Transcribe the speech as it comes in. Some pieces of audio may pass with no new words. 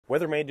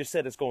Weatherman just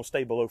said it's going to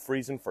stay below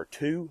freezing for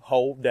 2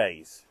 whole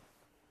days.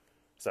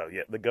 So,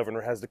 yeah, the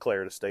governor has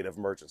declared a state of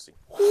emergency.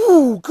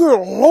 Ooh, good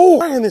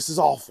Lord. Man, this is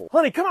awful.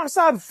 Honey, come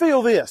outside and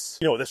feel this.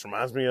 You know what this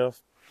reminds me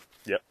of?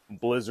 Yep,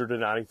 blizzard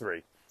of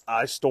 93.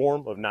 Ice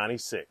storm of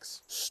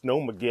 96.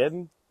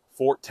 Snowmageddon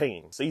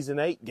 14. Season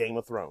 8, Game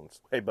of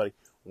Thrones. Hey, buddy,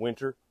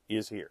 winter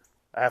is here.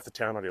 Half the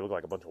town already look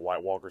like a bunch of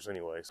White Walkers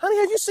anyways. Honey,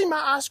 have you seen my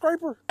ice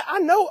scraper? I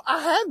know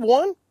I had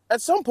one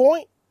at some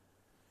point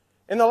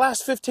in the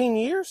last 15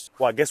 years.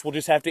 Well, I guess we'll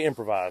just have to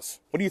improvise.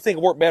 What do you think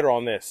will work better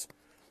on this?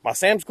 My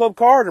Sam's Club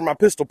card or my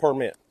pistol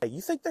permit? Hey,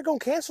 you think they're going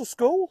to cancel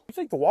school? You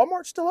think the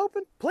Walmart's still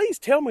open? Please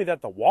tell me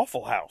that the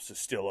Waffle House is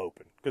still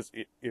open. Because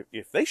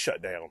if they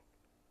shut down,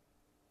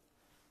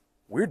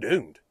 we're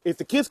doomed. If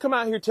the kids come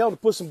out here, tell them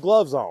to put some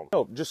gloves on.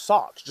 No, just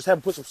socks. Just have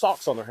them put some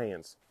socks on their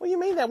hands. What do you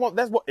mean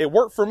that's what it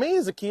worked for me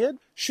as a kid?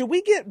 Should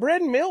we get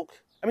bread and milk?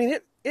 I mean,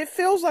 it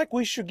feels like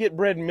we should get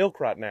bread and milk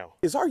right now.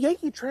 Is our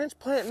Yankee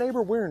transplant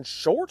neighbor wearing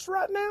shorts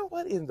right now?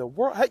 What in the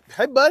world?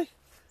 Hey, buddy.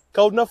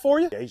 Cold enough for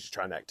you? Yeah, he's just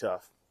trying to act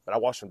tough. But I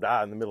watched him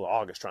die in the middle of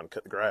August trying to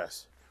cut the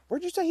grass.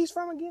 Where'd you say he's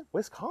from again?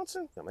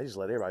 Wisconsin? No, they just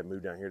let everybody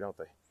move down here, don't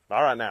they?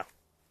 All right, now.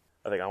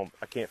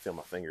 I can't feel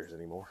my fingers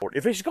anymore.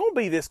 If it's going to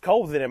be this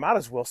cold, then it might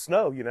as well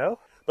snow, you know?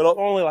 But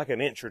only like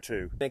an inch or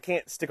two. It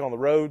can't stick on the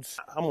roads.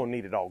 I'm going to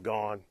need it all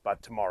gone by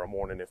tomorrow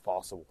morning if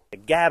possible. You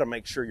got to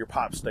make sure your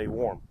pipes stay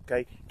warm,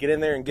 okay? Get in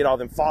there and get all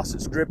them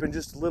faucets dripping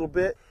just a little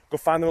bit. Go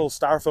find the little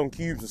styrofoam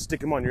cubes and stick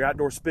them on your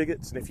outdoor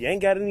spigots. And if you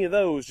ain't got any of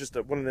those, just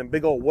one of them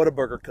big old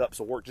Whataburger cups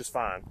will work just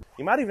fine.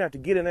 You might even have to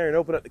get in there and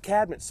open up the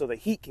cabinets so the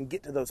heat can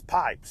get to those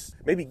pipes.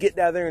 Maybe get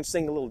down there and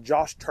sing a little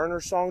Josh Turner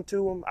song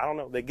to them. I don't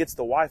know. That gets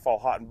the wife all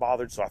hot and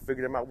bothered, so I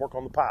figured it might work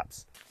on the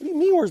pipes. What do you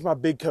mean, where's my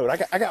big coat?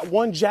 I got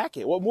one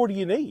jacket. What more do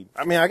you need?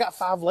 I mean, I got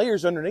 5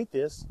 layers underneath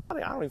this. I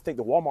don't even think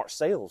the Walmart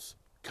sells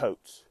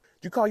coats.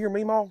 Did you call your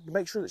meemaw to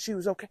make sure that she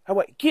was okay? Oh,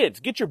 wait, kids,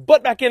 get your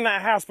butt back in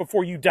that house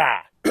before you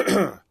die.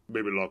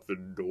 Baby, lock the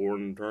door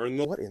and turn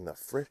the... What in the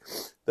frick?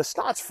 The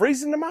snot's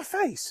freezing to my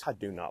face. I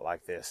do not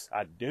like this.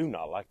 I do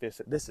not like this.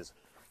 This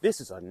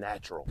is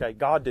unnatural. Okay,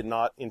 God did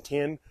not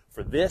intend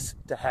for this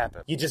to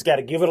happen. You just got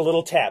to give it a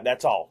little tap.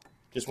 That's all.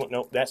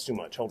 No, that's too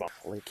much. Hold on.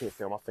 I can't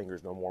feel my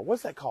fingers no more.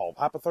 What's that called?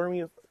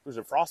 Hypothermia? Was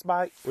it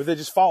frostbite? Where they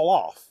just fall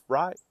off,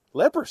 right?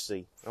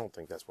 Leprosy? I don't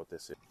think that's what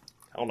this is.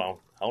 Hold on.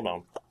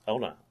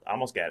 I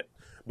almost got it.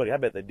 Buddy, I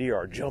bet the deer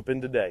are jumping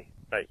today.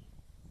 Hey,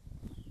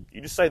 you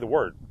just say the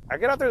word. I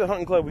get out there to the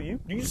hunting club with you.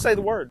 You just say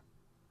the word.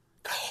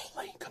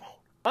 Golly, come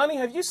on. Honey,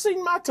 have you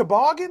seen my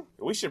toboggan?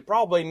 We should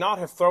probably not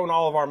have thrown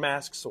all of our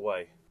masks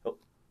away.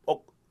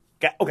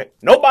 Okay.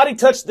 Nobody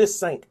touch this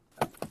sink.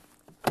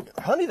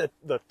 Honey,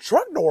 the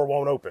truck door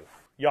won't open.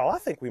 Y'all, I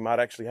think we might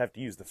actually have to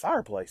use the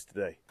fireplace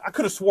today. I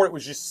could have swore it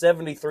was just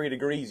 73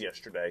 degrees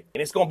yesterday.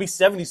 And it's going to be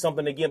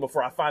 70-something again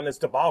before I find this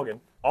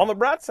toboggan. On the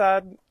bright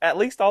side, at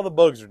least all the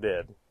bugs are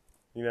dead.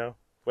 You know?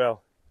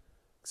 Well,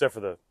 except for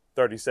the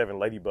 37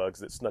 ladybugs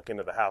that snuck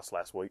into the house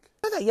last week.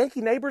 That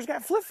Yankee neighbor's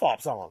got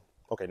flip-flops on.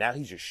 Okay, now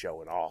he's just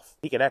showing off.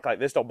 He can act like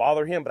this don't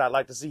bother him, but I'd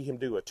like to see him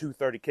do a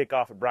 2:30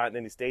 kickoff at Bryant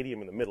Denny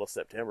Stadium in the middle of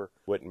September.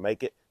 Wouldn't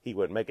make it. He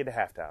wouldn't make it to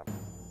halftime.